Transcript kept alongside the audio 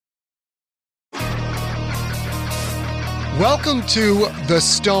Welcome to The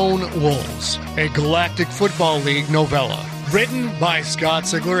Stone Wolves, a Galactic Football League novella. Written by Scott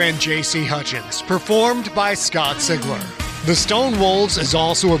Sigler and J.C. Hutchins. Performed by Scott Sigler. The Stone Wolves is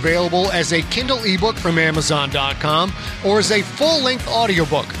also available as a Kindle ebook from Amazon.com or as a full-length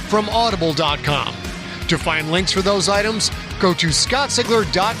audiobook from Audible.com. To find links for those items, go to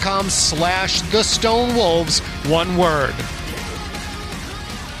scottsigler.com/The Stone Wolves, one word.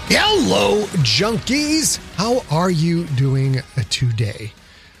 Hello, junkies! How are you doing today?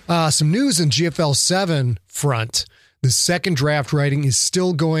 Some news in GFL 7 front. The second draft writing is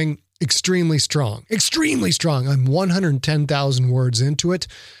still going extremely strong. Extremely strong. I'm 110,000 words into it.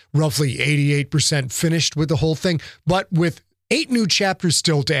 Roughly 88% finished with the whole thing. But with 8 new chapters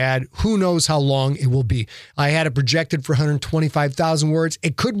still to add, who knows how long it will be. I had it projected for 125,000 words.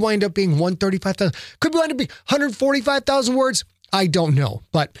 It could wind up being 135,000. Could wind up being 145,000 words. I don't know,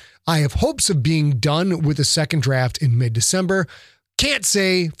 but I have hopes of being done with the second draft in mid-December. Can't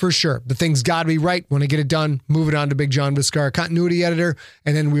say for sure. The thing's got to be right. When I get it done, move it on to Big John Viscar, continuity editor,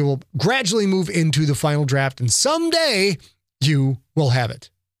 and then we will gradually move into the final draft, and someday you will have it.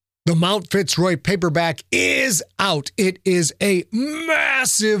 The Mount Fitzroy paperback is out. It is a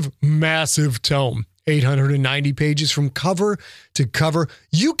massive, massive tome. 890 pages from cover to cover.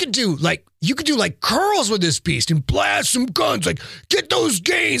 You could do like curls with this beast and blast some guns. Like, get those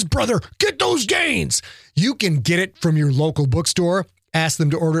gains, brother. Get those gains. You can get it from your local bookstore. Ask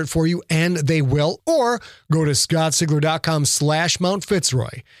them to order it for you, and they will. Or go to scottsigler.com/Mount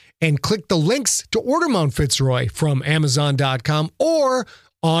Fitzroy and click the links to order Mount Fitzroy from Amazon.com or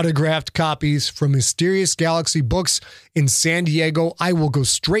autographed copies from Mysterious Galaxy Books in San Diego. I will go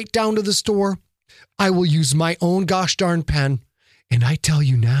straight down to the store. I will use my own gosh darn pen. And I tell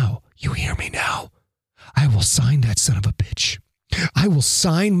you now, you hear me now, I will sign that son of a bitch. I will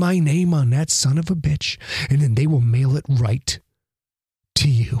sign my name on that son of a bitch, and then they will mail it right to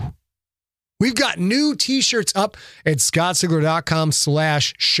you. We've got new t-shirts up at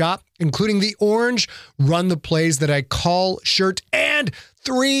scottsigler.com/shop, including the orange Run the Plays That I Call shirt and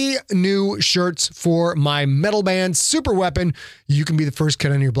 3 new shirts for my metal band Super Weapon. You can be the first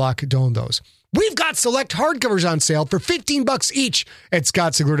kid on your block to own those. We've got select hardcovers on sale for $15 each at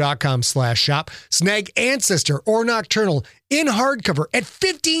scottsigler.com/shop. Snag Ancestor or Nocturnal in hardcover at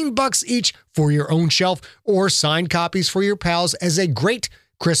 $15 each for your own shelf, or signed copies for your pals as a great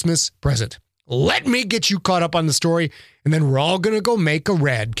Christmas present. Let me get you caught up on the story, and then we're all going to go make a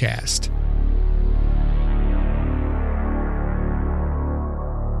radcast.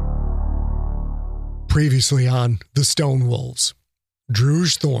 Previously on The Stone Wolves.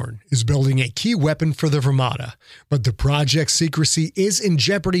 Druge Thorn is building a key weapon for the Vermata, but the project's secrecy is in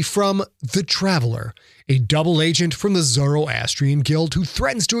jeopardy from the Traveler, a double agent from the Zoroastrian Guild who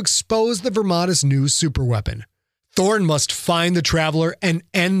threatens to expose the Vermata's new superweapon. Thorn must find the Traveler and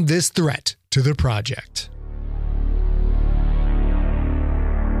end this threat to the project.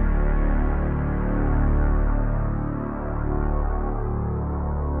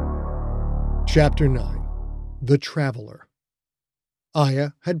 Chapter 9. The Traveler.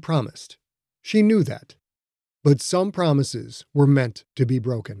 Aya had promised. She knew that. But some promises were meant to be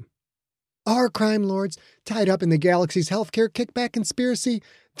broken. Are crime lords tied up in the galaxy's healthcare kickback conspiracy?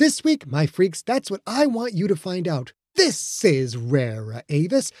 This week, my freaks, that's what I want you to find out. This is Rara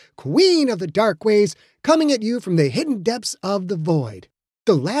Avis, Queen of the Dark Ways, coming at you from the hidden depths of the void.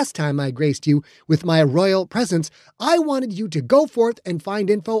 The last time I graced you with my royal presence, I wanted you to go forth and find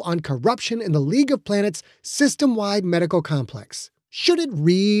info on corruption in the League of Planets system-wide medical complex. Should it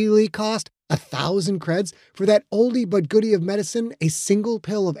really cost 1,000 creds for that oldie but goodie of medicine, a single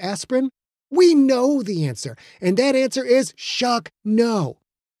pill of aspirin? We know the answer, and that answer is shuck no.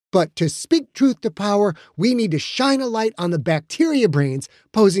 But to speak truth to power, we need to shine a light on the bacteria brains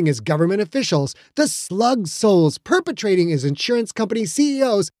posing as government officials, the slug souls perpetrating as insurance company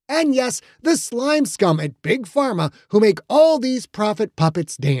CEOs, and yes, the slime scum at Big Pharma who make all these profit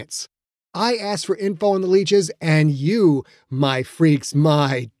puppets dance. I asked for info on the leeches, and you, my freaks,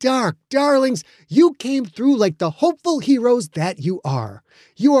 my dark darlings, you came through like the hopeful heroes that you are.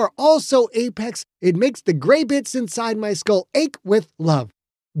 You are also Apex. It makes the gray bits inside my skull ache with love.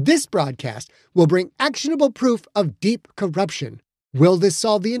 This broadcast will bring actionable proof of deep corruption. Will this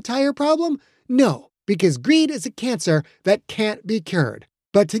solve the entire problem? No, because greed is a cancer that can't be cured.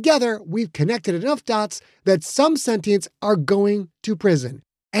 But together, we've connected enough dots that some sentients are going to prison.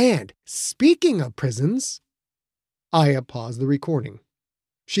 And speaking of prisons, Aya paused the recording.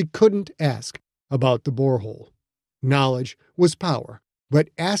 She couldn't ask about the borehole. Knowledge was power, but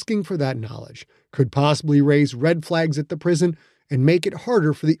asking for that knowledge could possibly raise red flags at the prison and make it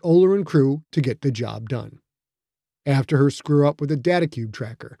harder for the Oleron crew to get the job done. After her screw-up with the Datacube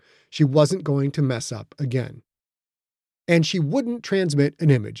tracker, she wasn't going to mess up again. And she wouldn't transmit an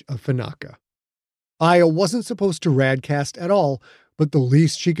image of Fanaka. Aya wasn't supposed to radcast at all, but the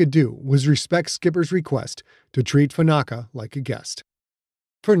least she could do was respect Skipper's request to treat Fanaka like a guest.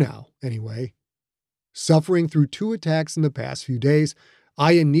 For now, anyway. Suffering through 2 attacks in the past few days,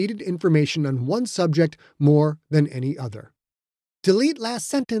 Aya needed information on one subject more than any other. "Delete last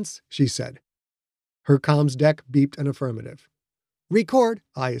sentence," she said. Her comms deck beeped an affirmative. "Record,"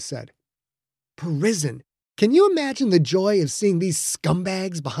 Aya said. "Prison. Can you imagine the joy of seeing these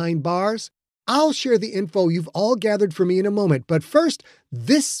scumbags behind bars? I'll share the info you've all gathered for me in a moment, but first,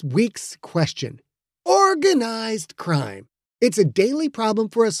 this week's question. Organized crime. It's a daily problem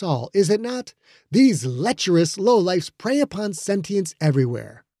for us all, is it not? These lecherous lowlifes prey upon sentience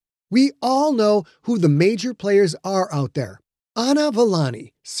everywhere. We all know who the major players are out there. Anna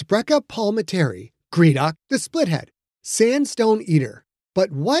Villani, Spreka Palminteri, Greedock the Splithead, Sandstone Eater.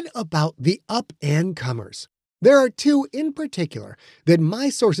 But what about the up-and-comers? There are 2 in particular that my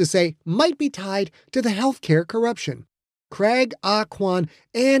sources say might be tied to the healthcare corruption. Craig Aquan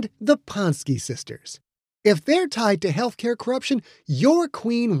and the Ponsky sisters. If they're tied to healthcare corruption, your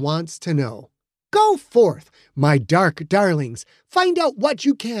queen wants to know. Go forth, my dark darlings. Find out what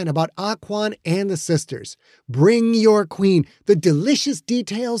you can about Aquan and the sisters. Bring your queen the delicious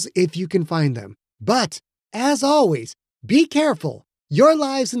details if you can find them. But, as always, be careful. Your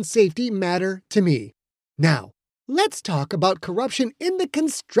lives and safety matter to me. Now, let's talk about corruption in the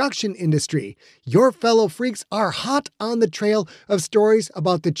construction industry. Your fellow freaks are hot on the trail of stories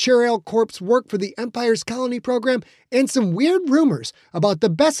about the Cheryl Corp's work for the Empire's colony program and some weird rumors about the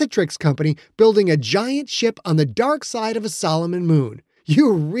Bessatrix Company building a giant ship on the dark side of a Solomon moon.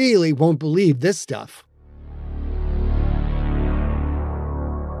 You really won't believe this stuff.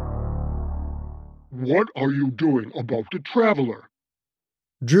 What are you doing about the Traveler?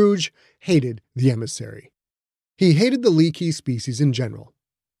 Druge hated the emissary. He hated the Leakey species in general.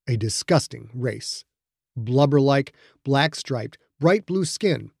 A disgusting race. Blubber-like, black-striped, bright blue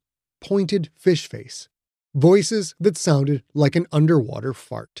skin. Pointed fish face. Voices that sounded like an underwater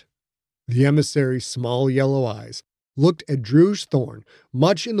fart. The emissary's small yellow eyes looked at Druge Thorn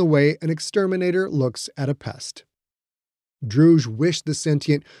much in the way an exterminator looks at a pest. Druge wished the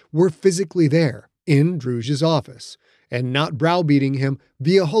sentient were physically there, in Druge's office, and not browbeating him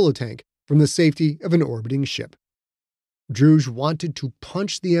via holotank from the safety of an orbiting ship. Druge wanted to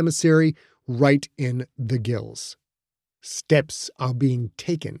punch the emissary right in the gills. "Steps are being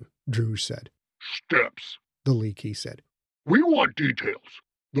taken," Druge said. "Steps," the Leakey said. "We want details.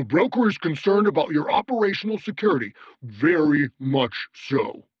 The broker is concerned about your operational security, very much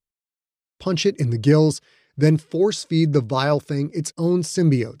so." Punch it in the gills, then force feed the vile thing its own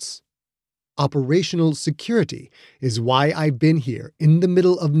symbiotes. Operational security is why I've been here in the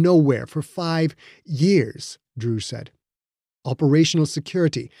middle of nowhere for 5 years, Druge said. Operational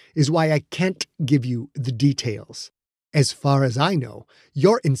security is why I can't give you the details. As far as I know,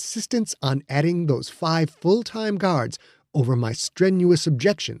 your insistence on adding those 5 full-time guards over my strenuous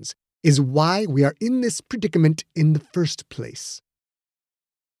objections is why we are in this predicament in the first place.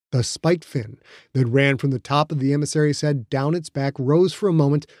 The spiked fin that ran from the top of the emissary's head down its back rose for a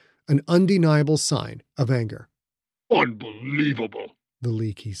moment, an undeniable sign of anger. "Unbelievable," the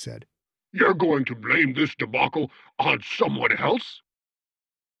Leakey said. "You're going to blame this debacle on someone else?"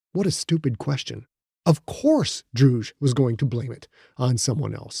 What a stupid question. Of course Druge was going to blame it on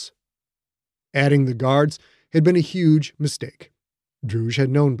someone else. Adding the guards had been a huge mistake. Druge had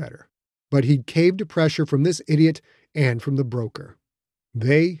known better, but he'd caved to pressure from this idiot and from the broker.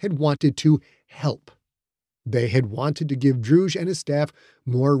 They had wanted to help. They had wanted to give Druge and his staff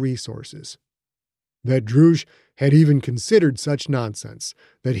more resources. That Druge had even considered such nonsense,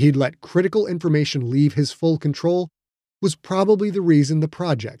 that he'd let critical information leave his full control, was probably the reason the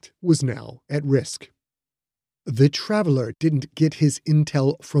project was now at risk. The Traveler didn't get his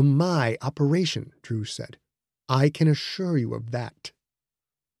intel from my operation, Druge said. I can assure you of that.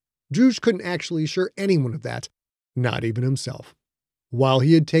 Druge couldn't actually assure anyone of that, not even himself. While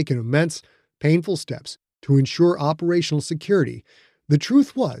he had taken immense, painful steps to ensure operational security, the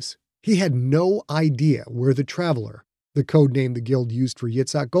truth was he had no idea where the Traveler, the code name the guild used for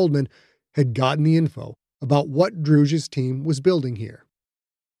Yitzhak Goldman, had gotten the info about what Druge's team was building here.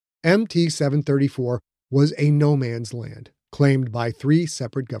 MT-734 was a no-man's land, claimed by 3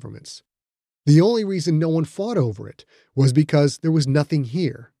 separate governments. The only reason no one fought over it was because there was nothing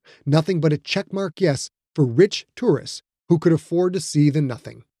here, nothing but a checkmark yes for rich tourists who could afford to see the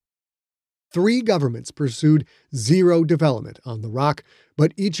nothing. 3 governments pursued zero development on the rock,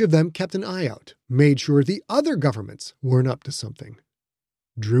 but each of them kept an eye out, made sure the other governments weren't up to something.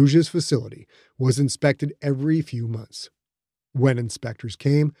 Druzh's facility was inspected every few months. When inspectors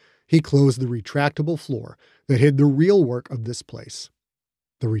came, he closed the retractable floor that hid the real work of this place.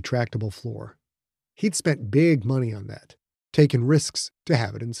 The retractable floor. He'd spent big money on that, taken risks to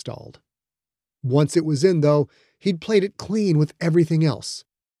have it installed. Once it was in, though, he'd played it clean with everything else.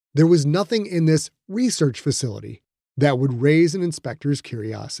 There was nothing in this research facility that would raise an inspector's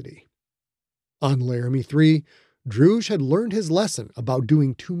curiosity. On Laramie 3, Druzh had learned his lesson about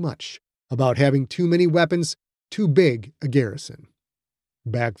doing too much, about having too many weapons, too big a garrison.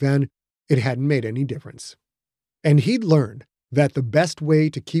 Back then, it hadn't made any difference. And he'd learned that the best way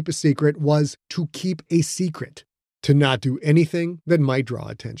to keep a secret was to keep a secret, to not do anything that might draw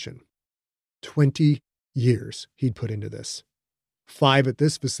attention. 20 years he'd put into this. 5 at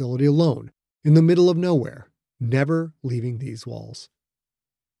this facility alone, in the middle of nowhere, never leaving these walls.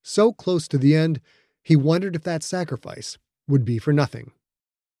 So close to the end, he wondered if that sacrifice would be for nothing.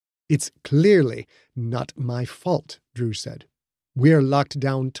 "It's clearly not my fault," Druzh said. "We're locked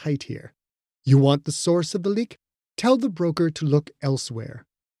down tight here. You want the source of the leak? Tell the broker to look elsewhere.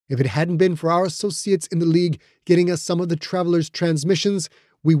 If it hadn't been for our associates in the League getting us some of the Traveler's transmissions,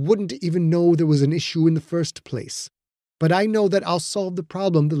 we wouldn't even know there was an issue in the first place. But I know that I'll solve the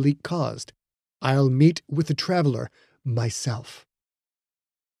problem the leak caused. I'll meet with the Traveler myself."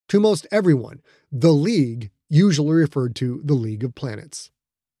 To most everyone, the League usually referred to the League of Planets.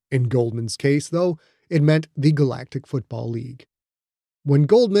 In Goldman's case, though, it meant the Galactic Football League. When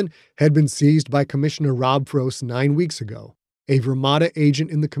Goldman had been seized by Commissioner Rob Frost 9 weeks ago, a Vermata agent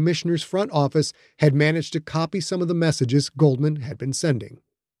in the commissioner's front office had managed to copy some of the messages Goldman had been sending.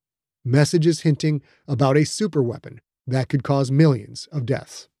 Messages hinting about a superweapon that could cause millions of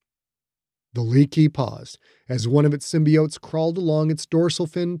deaths. The Leaky paused as one of its symbiotes crawled along its dorsal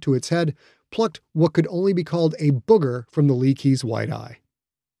fin to its head, plucked what could only be called a booger from the Leaky's white eye.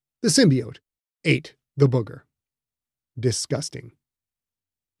 The symbiote ate the booger. Disgusting.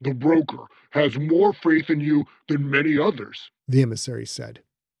 "The broker has more faith in you than many others," the emissary said.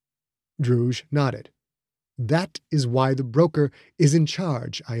 Druzh nodded. "That is why the broker is in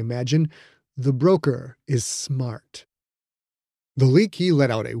charge, I imagine. The broker is smart." The Leaky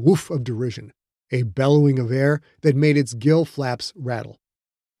let out a woof of derision, a bellowing of air that made its gill flaps rattle.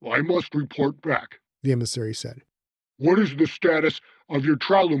 "I must report back," the emissary said. "What is the status of your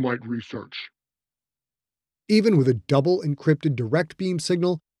trilomite research?" Even with a double encrypted direct beam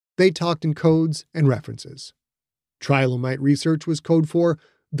signal, they talked in codes and references. Trilomite research was code for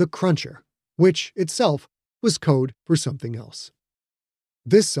the Cruncher, which itself was code for something else.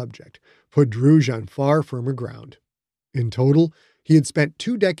 This subject put Druzh on far firmer ground. In total, he had spent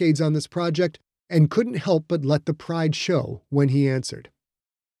 2 decades on this project and couldn't help but let the pride show when he answered.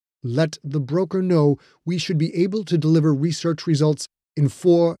 "Let the broker know we should be able to deliver research results in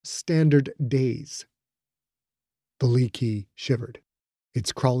 4 standard days." The Leaky shivered.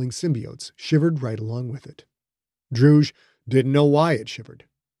 Its crawling symbiotes shivered right along with it. Druzh didn't know why it shivered.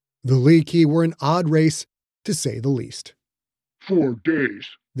 The Leaky were an odd race, to say the least. 4 days,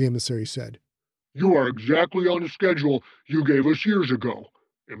 the emissary said. "You are exactly on the schedule you gave us years ago.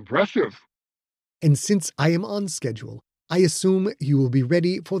 Impressive." "And since I am on schedule, I assume you will be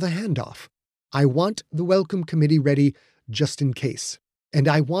ready for the handoff. I want the welcome committee ready just in case. And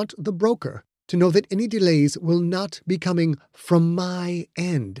I want the broker to know that any delays will not be coming from my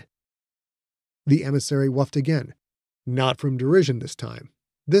end." The emissary whuffed again, not from derision this time.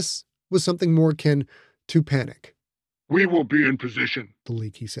 This was something more akin to panic. "We will be in position," the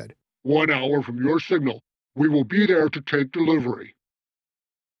Leaky said. 1 hour from your signal. We will be there to take delivery."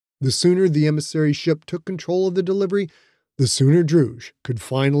 The sooner the emissary ship took control of the delivery, the sooner Druzh could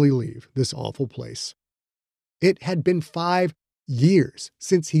finally leave this awful place. It had been 5 years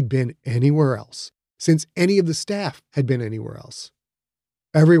since he'd been anywhere else, since any of the staff had been anywhere else.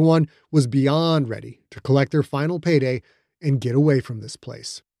 Everyone was beyond ready to collect their final payday and get away from this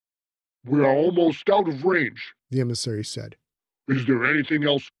place. "We are almost out of range," the emissary said. "Is there anything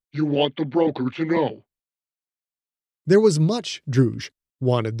else you want the broker to know?" There was much Druzh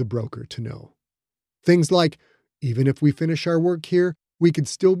wanted the broker to know. Things like, even if we finish our work here, we could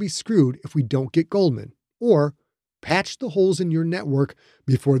still be screwed if we don't get Goldman, or patch the holes in your network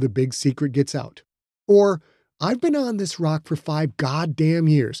before the big secret gets out. Or, I've been on this rock for 5 goddamn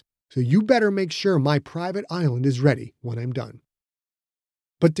years, so you better make sure my private island is ready when I'm done.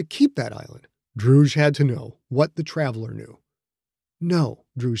 But to keep that island, Druzh had to know what the Traveler knew. "No,"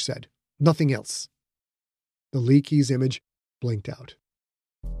 Druzh said, "nothing else." The Leaky's image blinked out.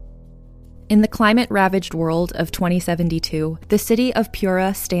 In the climate-ravaged world of 2072, the city of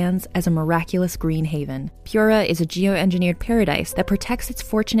Pura stands as a miraculous green haven. Pura is a geoengineered paradise that protects its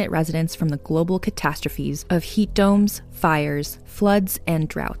fortunate residents from the global catastrophes of heat domes, fires, floods, and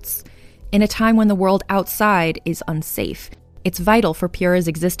droughts. In a time when the world outside is unsafe, it's vital for Pura's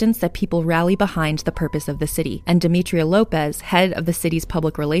existence that people rally behind the purpose of the city, and Demetria Lopez, head of the city's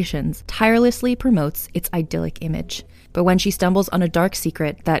public relations, tirelessly promotes its idyllic image. But when she stumbles on a dark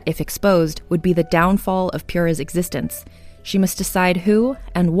secret that, if exposed, would be the downfall of Pura's existence, she must decide who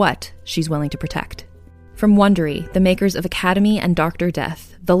and what she's willing to protect. From Wondery, the makers of Academy and Dr.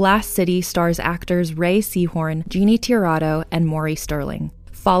 Death, The Last City stars actors Ray Seahorn, Jeannie Tirado, and Maury Sterling.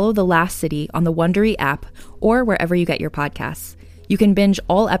 Follow The Last City on the Wondery app or wherever you get your podcasts. You can binge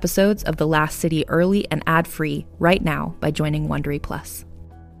all episodes of The Last City early and ad-free right now by joining Wondery Plus.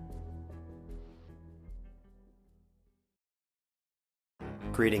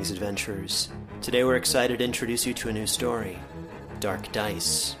 Greetings, adventurers. Today we're excited to introduce you to a new story, Dark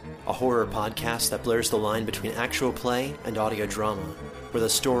Dice, a horror podcast that blurs the line between actual play and audio drama, where the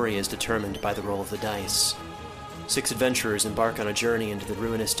story is determined by the roll of the dice. 6 adventurers embark on a journey into the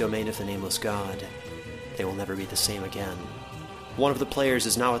ruinous domain of the Nameless God. They will never be the same again. One of the players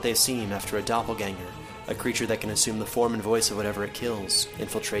is not what they seem after a doppelganger, a creature that can assume the form and voice of whatever it kills,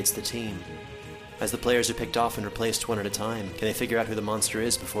 infiltrates the team. As the players are picked off and replaced one at a time, can they figure out who the monster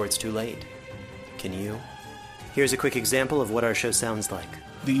is before it's too late? Can you? Here's a quick example of what our show sounds like.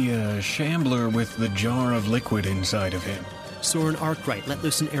 The shambler with the jar of liquid inside of him. Soren Arkwright let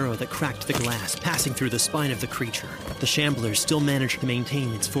loose an arrow that cracked the glass, passing through the spine of the creature. The shambler still managed to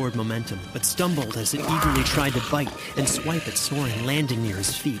maintain its forward momentum, but stumbled as it eagerly tried to bite and swipe at Soren, landing near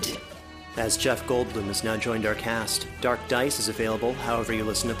his feet. As Jeff Goldblum has now joined our cast, Dark Dice is available however you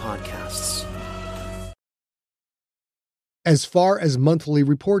listen to podcasts. As far as monthly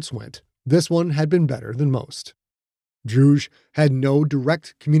reports went, this one had been better than most. Druge had no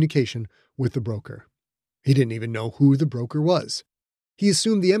direct communication with the broker. He didn't even know who the broker was. He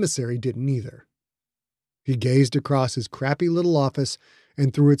assumed the emissary didn't either. He gazed across his crappy little office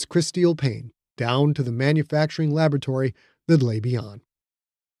and through its crystal pane down to the manufacturing laboratory that lay beyond.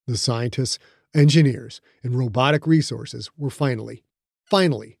 The scientists, engineers, and robotic resources were finally,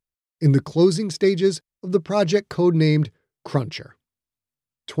 in the closing stages of the project codenamed Cruncher.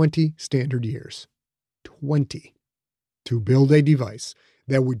 20 standard years. 20. To build a device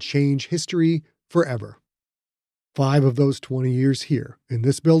that would change history forever. 5 of those 20 years here, in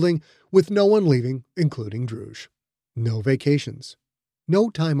this building, with no one leaving, including Druge. No vacations.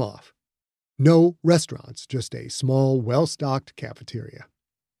 No time off. No restaurants, just a small, well-stocked cafeteria.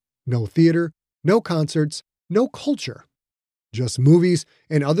 No theater, no concerts, no culture. Just movies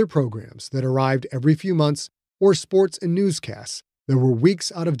and other programs that arrived every few months, or sports and newscasts that were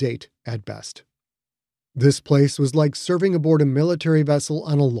weeks out of date at best. This place was like serving aboard a military vessel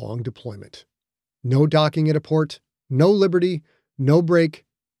on a long deployment. No docking at a port, no liberty, no break,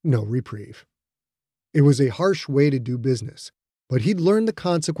 no reprieve. It was a harsh way to do business, but he'd learned the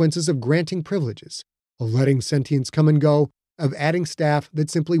consequences of granting privileges, of letting sentience come and go, of adding staff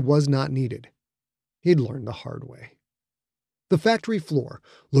that simply was not needed. He'd learned the hard way. The factory floor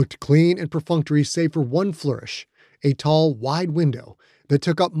looked clean and perfunctory save for one flourish, a tall, wide window that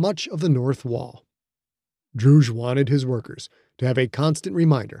took up much of the north wall. Druge wanted his workers to have a constant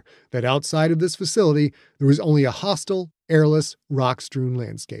reminder that outside of this facility there was only a hostile, airless, rock-strewn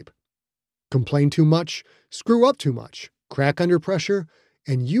landscape. Complain too much, screw up too much, crack under pressure,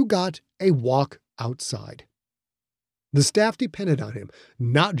 and you got a walk outside. The staff depended on him,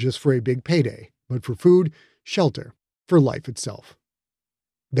 not just for a big payday, but for food, shelter, for life itself.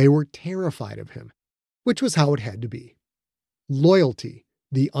 They were terrified of him, which was how it had to be. Loyalty,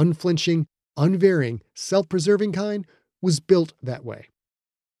 the unflinching, unvarying, self-preserving kind, was built that way.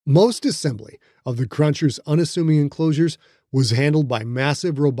 Most assembly of the Cruncher's unassuming enclosures was handled by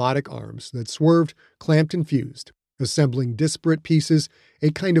massive robotic arms that swerved, clamped, and fused, assembling disparate pieces,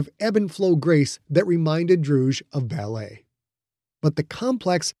 a kind of ebb and flow grace that reminded Druge of ballet. But the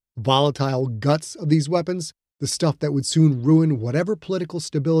complex, volatile guts of these weapons, the stuff that would soon ruin whatever political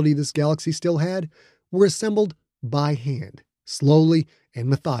stability this galaxy still had, were assembled by hand, slowly and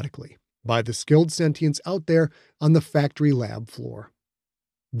methodically, by the skilled sentients out there on the factory lab floor.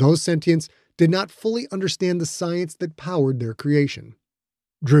 Those sentients did not fully understand the science that powered their creation.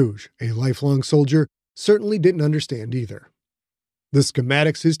 Druge, a lifelong soldier, certainly didn't understand either. The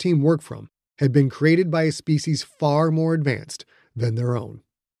schematics his team worked from had been created by a species far more advanced than their own.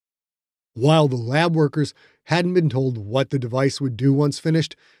 While the lab workers hadn't been told what the device would do once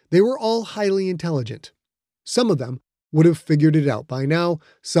finished, they were all highly intelligent. Some of them would have figured it out by now,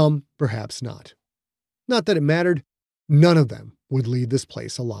 some perhaps not. Not that it mattered, none of them would leave this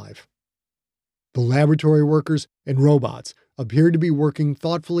place alive. The laboratory workers and robots appeared to be working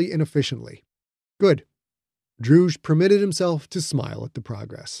thoughtfully and efficiently. Good. Druge permitted himself to smile at the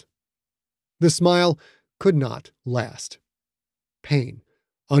progress. The smile could not last. Pain,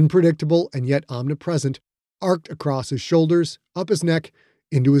 unpredictable and yet omnipresent, arced across his shoulders, up his neck,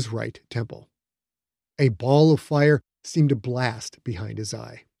 into his right temple. A ball of fire seemed to blast behind his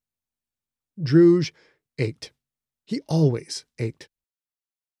eye. Druge ached. He always ached.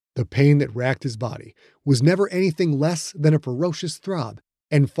 The pain that racked his body was never anything less than a ferocious throb,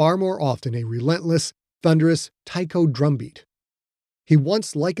 and far more often a relentless, thunderous taiko drumbeat. He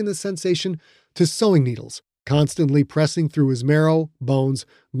once likened the sensation to sewing needles constantly pressing through his marrow, bones,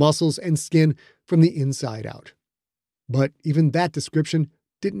 muscles, and skin from the inside out. But even that description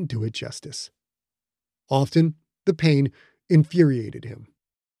didn't do it justice. Often, the pain infuriated him.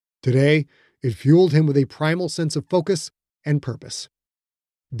 Today, it fueled him with a primal sense of focus and purpose.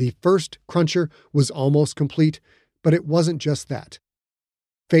 The first cruncher was almost complete, but it wasn't just that.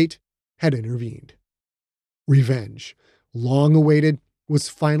 Fate had intervened. Revenge, long awaited, was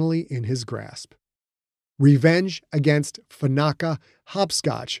finally in his grasp. Revenge against Fanaka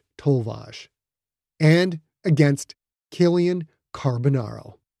Hopscotch Tolvaj, and against Killian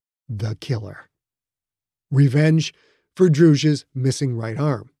Carbonaro, the killer. Revenge for Druge's missing right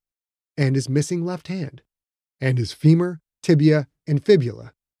arm, and his missing left hand, and his femur, tibia, and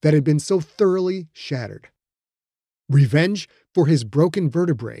fibula that had been so thoroughly shattered. Revenge for his broken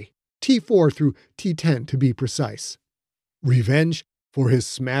vertebrae, T4 through T10 to be precise. Revenge for his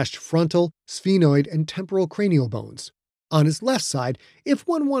smashed frontal, sphenoid, and temporal cranial bones, on his left side if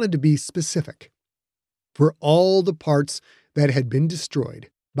one wanted to be specific. For all the parts that had been destroyed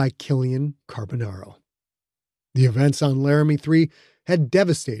by Killian Carbonaro. The events on Laramie 3 had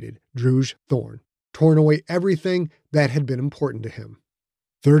devastated Druge Thorn, torn away everything that had been important to him.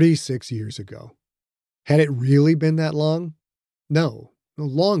 36 years ago. Had it really been that long? No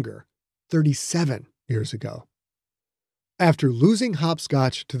longer. 37 years ago. After losing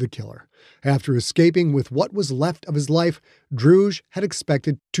Hopscotch to the killer, after escaping with what was left of his life, Druge had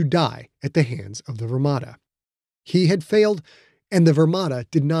expected to die at the hands of the Vermata. He had failed, and the Vermata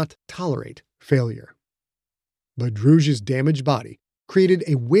did not tolerate failure. But Druge's damaged body created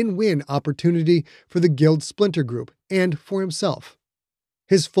a win-win opportunity for the Guild Splinter Group and for himself.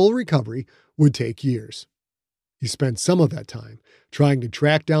 His full recovery would take years. He spent some of that time trying to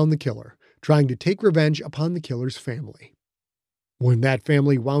track down the killer, trying to take revenge upon the killer's family. When that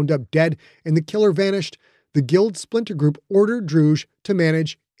family wound up dead and the killer vanished, the Guild Splinter Group ordered Druge to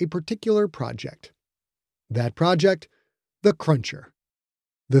manage a particular project. That project? The Cruncher.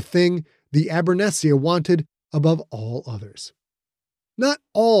 The thing the Abernetsia wanted above all others. Not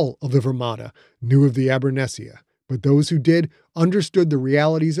all of the Vermata knew of the Abernetsia, but those who did understood the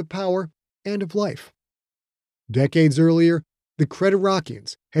realities of power and of life. Decades earlier, the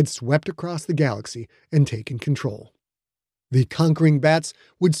Creterakians had swept across the galaxy and taken control. The conquering bats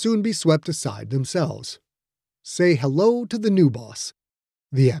would soon be swept aside themselves. Say hello to the new boss,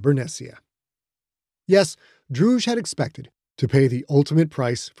 the Abernetsia. Yes, Druge had expected to pay the ultimate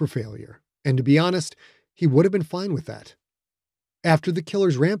price for failure, and to be honest, he would have been fine with that. After the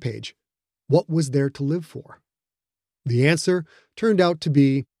killer's rampage, what was there to live for? The answer turned out to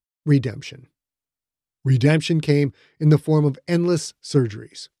be redemption. Redemption came in the form of endless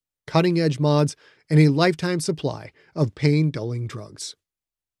surgeries, cutting-edge mods, and a lifetime supply of pain-dulling drugs.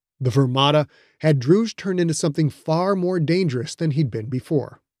 The Vermata had Druge turned into something far more dangerous than he'd been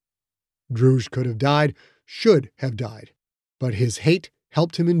before. Druge could have died, should have died, but his hate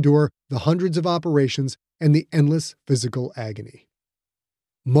helped him endure the hundreds of operations and the endless physical agony.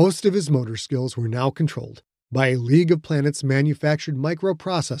 Most of his motor skills were now controlled by a League of Planets manufactured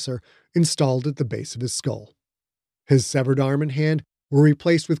microprocessor installed at the base of his skull. His severed arm and hand were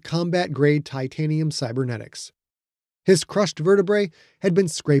replaced with combat-grade titanium cybernetics. His crushed vertebrae had been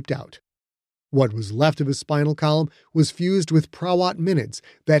scraped out. What was left of his spinal column was fused with Prawat minids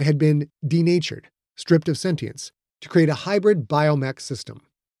that had been denatured, stripped of sentience, to create a hybrid biomech system.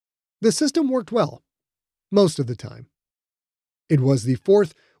 The system worked well, most of the time. It was the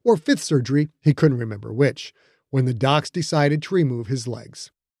fourth or fifth surgery, he couldn't remember which, when the docs decided to remove his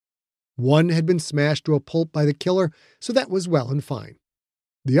legs. One had been smashed to a pulp by the killer, so that was well and fine.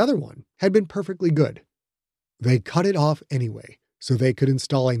 The other one had been perfectly good. They cut it off anyway, so they could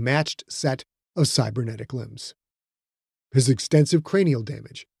install a matched set of cybernetic limbs. His extensive cranial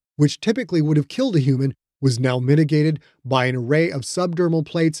damage, which typically would have killed a human, was now mitigated by an array of subdermal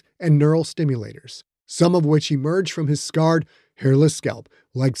plates and neural stimulators, some of which emerged from his scarred, hairless scalp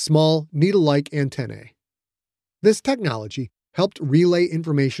like small, needle-like antennae. This technology helped relay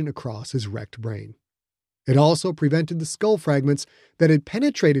information across his wrecked brain. It also prevented the skull fragments that had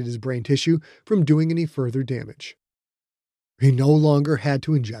penetrated his brain tissue from doing any further damage. He no longer had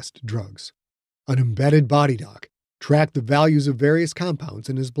to ingest drugs. An embedded body dock tracked the values of various compounds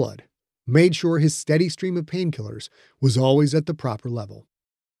in his blood, made sure his steady stream of painkillers was always at the proper level.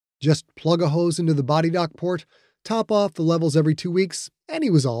 Just plug a hose into the body dock port, top off the levels every 2 weeks, and he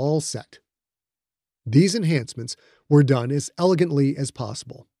was all set. These enhancements were done as elegantly as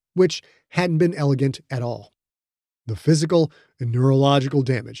possible, which hadn't been elegant at all. The physical and neurological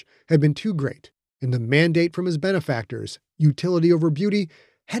damage had been too great, and the mandate from his benefactors, utility over beauty,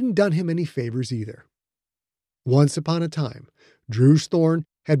 hadn't done him any favors either. Once upon a time, Druge Thorn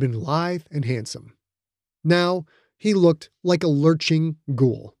had been lithe and handsome. Now he looked like a lurching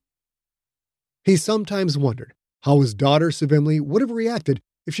ghoul. He sometimes wondered how his daughter Savimli would have reacted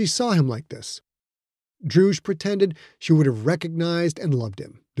if she saw him like this. Druge pretended she would have recognized and loved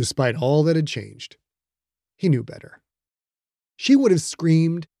him, despite all that had changed. He knew better. She would have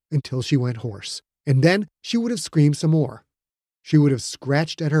screamed until she went hoarse, and then she would have screamed some more. She would have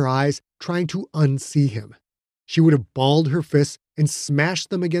scratched at her eyes, trying to unsee him. She would have balled her fists and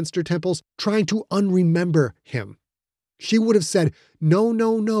smashed them against her temples, trying to unremember him. She would have said, "No,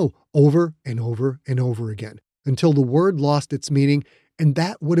 no, no," over and over and over again, until the word lost its meaning, and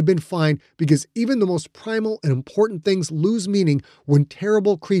that would have been fine because even the most primal and important things lose meaning when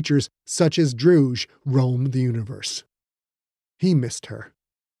terrible creatures such as Druge roam the universe. He missed her.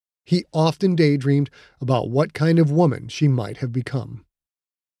 He often daydreamed about what kind of woman she might have become.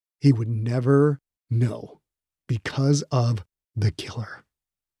 He would never know because of the killer.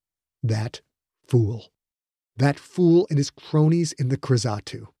 That fool. That fool and his cronies in the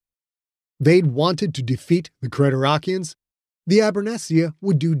Krasatu. They'd wanted to defeat the Creterakians. The Abernetsia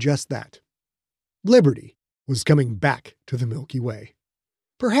would do just that. Liberty was coming back to the Milky Way.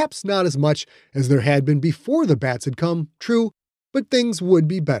 Perhaps not as much as there had been before the bats had come, true, but things would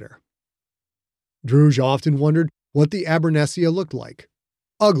be better. Druge often wondered what the Abernetsia looked like.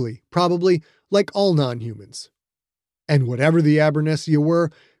 Ugly, probably, like all non-humans. And whatever the Abernetsia were,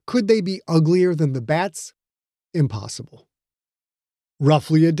 could they be uglier than the bats? Impossible.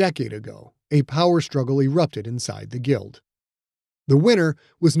 Roughly a decade ago, a power struggle erupted inside the guild. The winner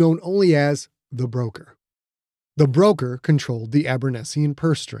was known only as the Broker. The Broker controlled the Abernethian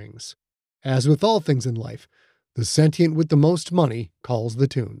purse strings. As with all things in life, the sentient with the most money calls the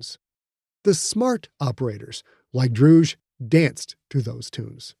tunes. The smart operators, like Druge, danced to those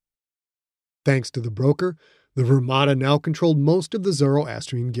tunes. Thanks to the Broker, the Vermata now controlled most of the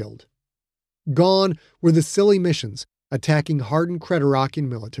Zoroastrian guild. Gone were the silly missions attacking hardened Creterakian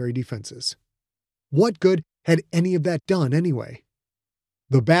military defenses. What good had any of that done anyway?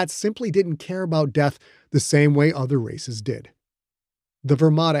 The bats simply didn't care about death the same way other races did. The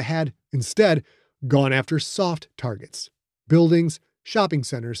Vermata had, instead, gone after soft targets: buildings, shopping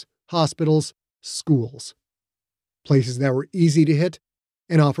centers, hospitals, schools. Places that were easy to hit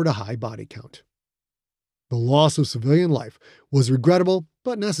and offered a high body count. The loss of civilian life was regrettable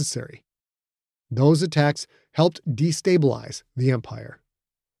but necessary. Those attacks helped destabilize the empire.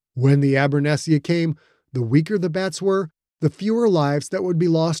 When the Abernetsia came, the weaker the bats were, the fewer lives that would be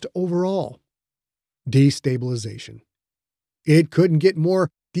lost overall. Destabilization. It couldn't get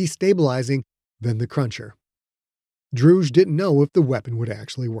more destabilizing than the Cruncher. Druge didn't know if the weapon would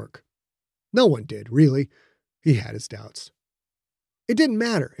actually work. No one did, really. He had his doubts. It didn't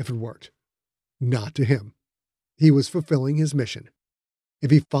matter if it worked. Not to him. He was fulfilling his mission. If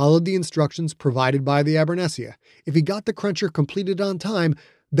he followed the instructions provided by the Abernetsia, if he got the Cruncher completed on time,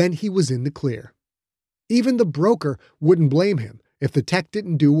 then he was in the clear. Even the Broker wouldn't blame him if the tech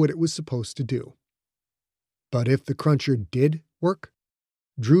didn't do what it was supposed to do. But if the Cruncher did work,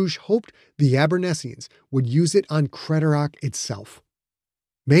 Druge hoped the Abernethians would use it on Creterac itself.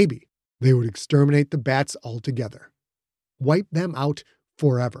 Maybe they would exterminate the bats altogether. Wipe them out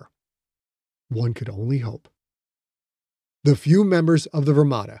forever. One could only hope. The few members of the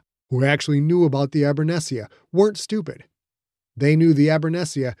Vermata who actually knew about the Abernetsia weren't stupid. They knew the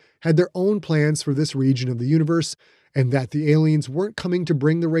Abernetsia had their own plans for this region of the universe, and that the aliens weren't coming to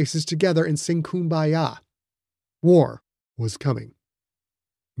bring the races together and sing Kumbaya. War was coming.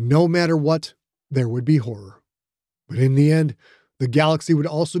 No matter what, there would be horror. But in the end, the galaxy would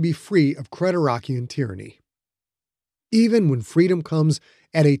also be free of Creterakian tyranny. Even when freedom comes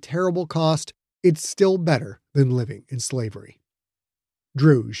at a terrible cost, it's still better than living in slavery.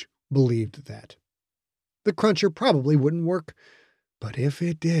 Druge believed that. The Cruncher probably wouldn't work, but if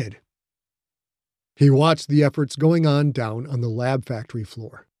it did... He watched the efforts going on down on the lab factory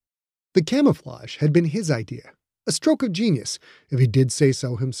floor. The camouflage had been his idea, a stroke of genius, if he did say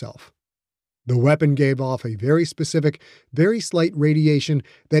so himself. The weapon gave off a very specific, very slight radiation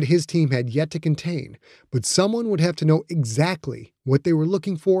that his team had yet to contain, but someone would have to know exactly what they were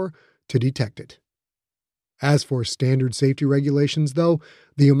looking for to detect it. As for standard safety regulations, though,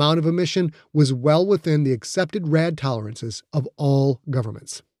 the amount of emission was well within the accepted rad tolerances of all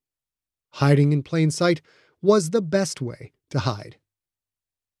governments. Hiding in plain sight was the best way to hide.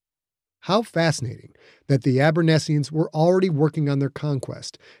 How fascinating that the Abernessians were already working on their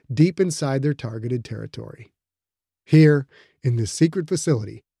conquest deep inside their targeted territory. Here, in this secret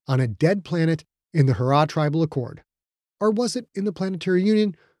facility, on a dead planet in the Hurrah Tribal Accord. Or was it in the Planetary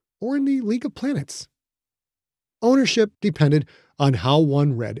Union or in the League of Planets? Ownership depended on how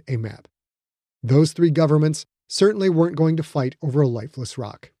one read a map. Those three governments certainly weren't going to fight over a lifeless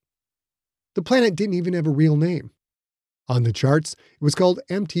rock. The planet didn't even have a real name. On the charts, it was called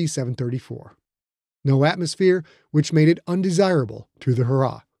MT-734. No atmosphere, which made it undesirable to the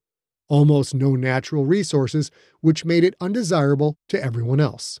Hurrah. Almost no natural resources, which made it undesirable to everyone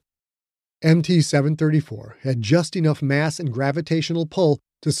else. MT-734 had just enough mass and gravitational pull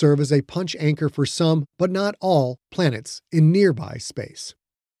to serve as a punch anchor for some, but not all, planets in nearby space.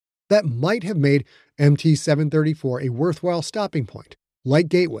 That might have made MT-734 a worthwhile stopping point, like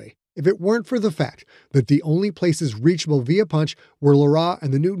Gateway, if it weren't for the fact that the only places reachable via punch were Lara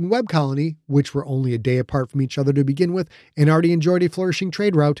and the Newton Webb Colony, which were only a day apart from each other to begin with and already enjoyed a flourishing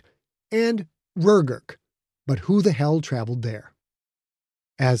trade route, and Rurgurk. But who the hell traveled there?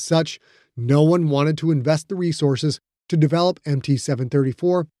 As such, no one wanted to invest the resources to develop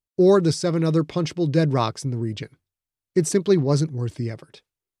MT-734 or the 7 other punchable dead rocks in the region. It simply wasn't worth the effort.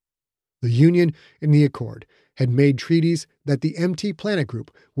 The Union and the Accord had made treaties that the MT Planet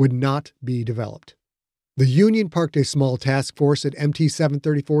Group would not be developed. The Union parked a small task force at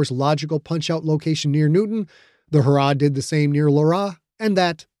MT-734's logical punch-out location near Newton, the Hurrah did the same near Lara, and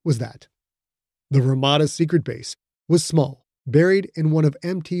that was that. The Ramada's secret base was small, buried in one of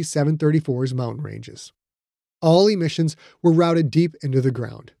MT-734's mountain ranges. All emissions were routed deep into the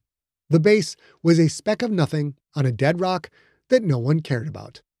ground. The base was a speck of nothing on a dead rock that no one cared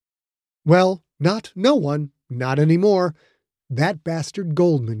about. Well, not no one, not anymore. That bastard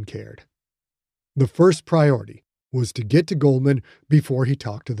Goldman cared. The first priority was to get to Goldman before he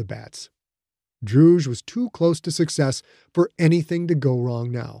talked to the bats. Druge was too close to success for anything to go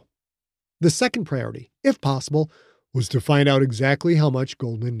wrong now. The second priority, if possible, was to find out exactly how much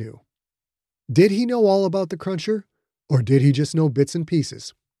Goldman knew. Did he know all about the Cruncher, or did he just know bits and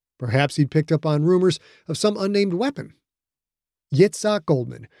pieces? Perhaps he'd picked up on rumors of some unnamed weapon. Yitzhak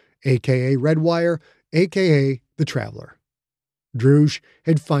Goldman, a.k.a. Redwire, a.k.a. the Traveler. Druge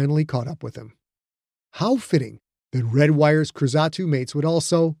had finally caught up with him. How fitting that Redwire's Kruzatu mates would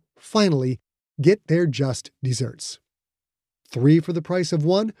also, finally, get their just desserts. 3 for the price of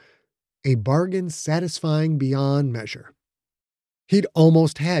 1, a bargain satisfying beyond measure. He'd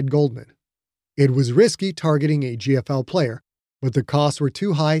almost had Goldman. It was risky targeting a GFL player, but the costs were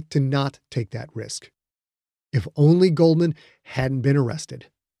too high to not take that risk. If only Goldman hadn't been arrested.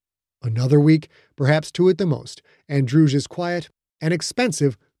 Another week, perhaps 2 at the most, and Druge's quiet and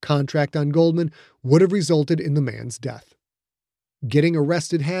expensive contract on Goldman would have resulted in the man's death. Getting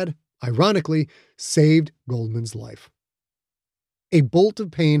arrested had, ironically, saved Goldman's life. A bolt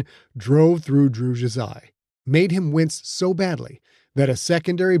of pain drove through Druge's eye, made him wince so badly that a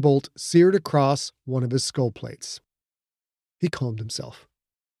secondary bolt seared across one of his skull plates. He calmed himself.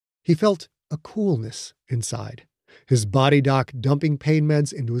 He felt a coolness inside, his body doc dumping pain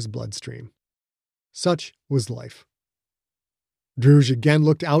meds into his bloodstream. Such was life. Druge again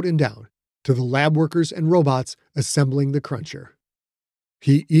looked out and down to the lab workers and robots assembling the Cruncher.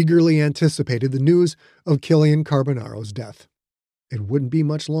 He eagerly anticipated the news of Killian Carbonaro's death. It wouldn't be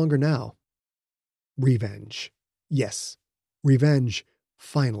much longer now. Revenge. Yes, revenge,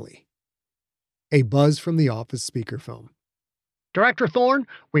 finally. A buzz from the office speakerphone. Director Thorne,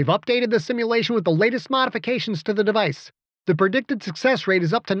 we've updated the simulation with the latest modifications to the device. The predicted success rate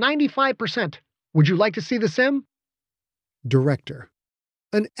is up to 95%. Would you like to see the sim? Director.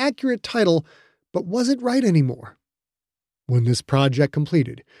 An accurate title, but was it right anymore? When this project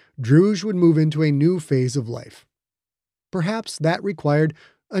completed, Druge would move into a new phase of life. Perhaps that required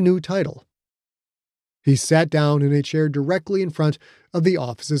a new title. He sat down in a chair directly in front of the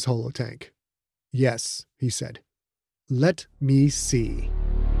office's holotank. Yes, he said. Let me see.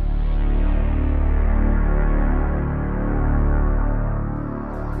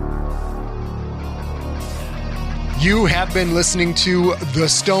 You have been listening to The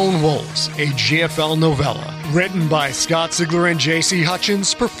Stone Wolves, a GFL novella, written by Scott Sigler and J.C.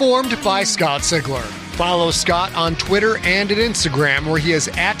 Hutchins, performed by Scott Sigler. Follow Scott on Twitter and at Instagram, where he is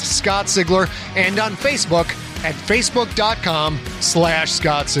at Scott Sigler, and on Facebook at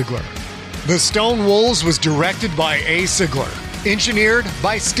facebook.com/Scott Sigler. The Stone Wolves was directed by A. Sigler, engineered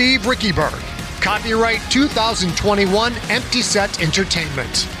by Steve Rickyberg. Copyright 2021 Empty Set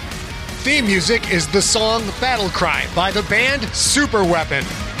Entertainment. Theme music is the song Battle Cry by the band Super Weapon.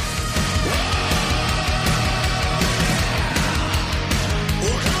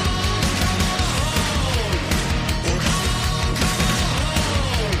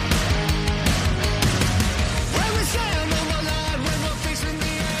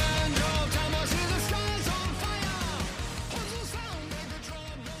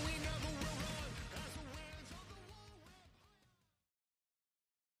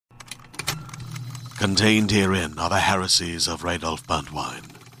 Contained herein are the heresies of Radolf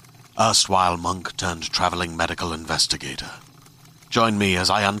Burntwine, erstwhile monk turned traveling medical investigator. Join me as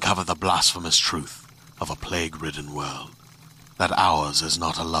I uncover the blasphemous truth of a plague-ridden world, that ours is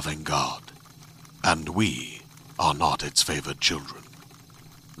not a loving God, and we are not its favored children.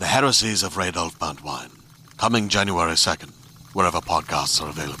 The heresies of Radolf Burntwine, coming January 2nd, wherever podcasts are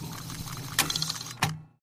available.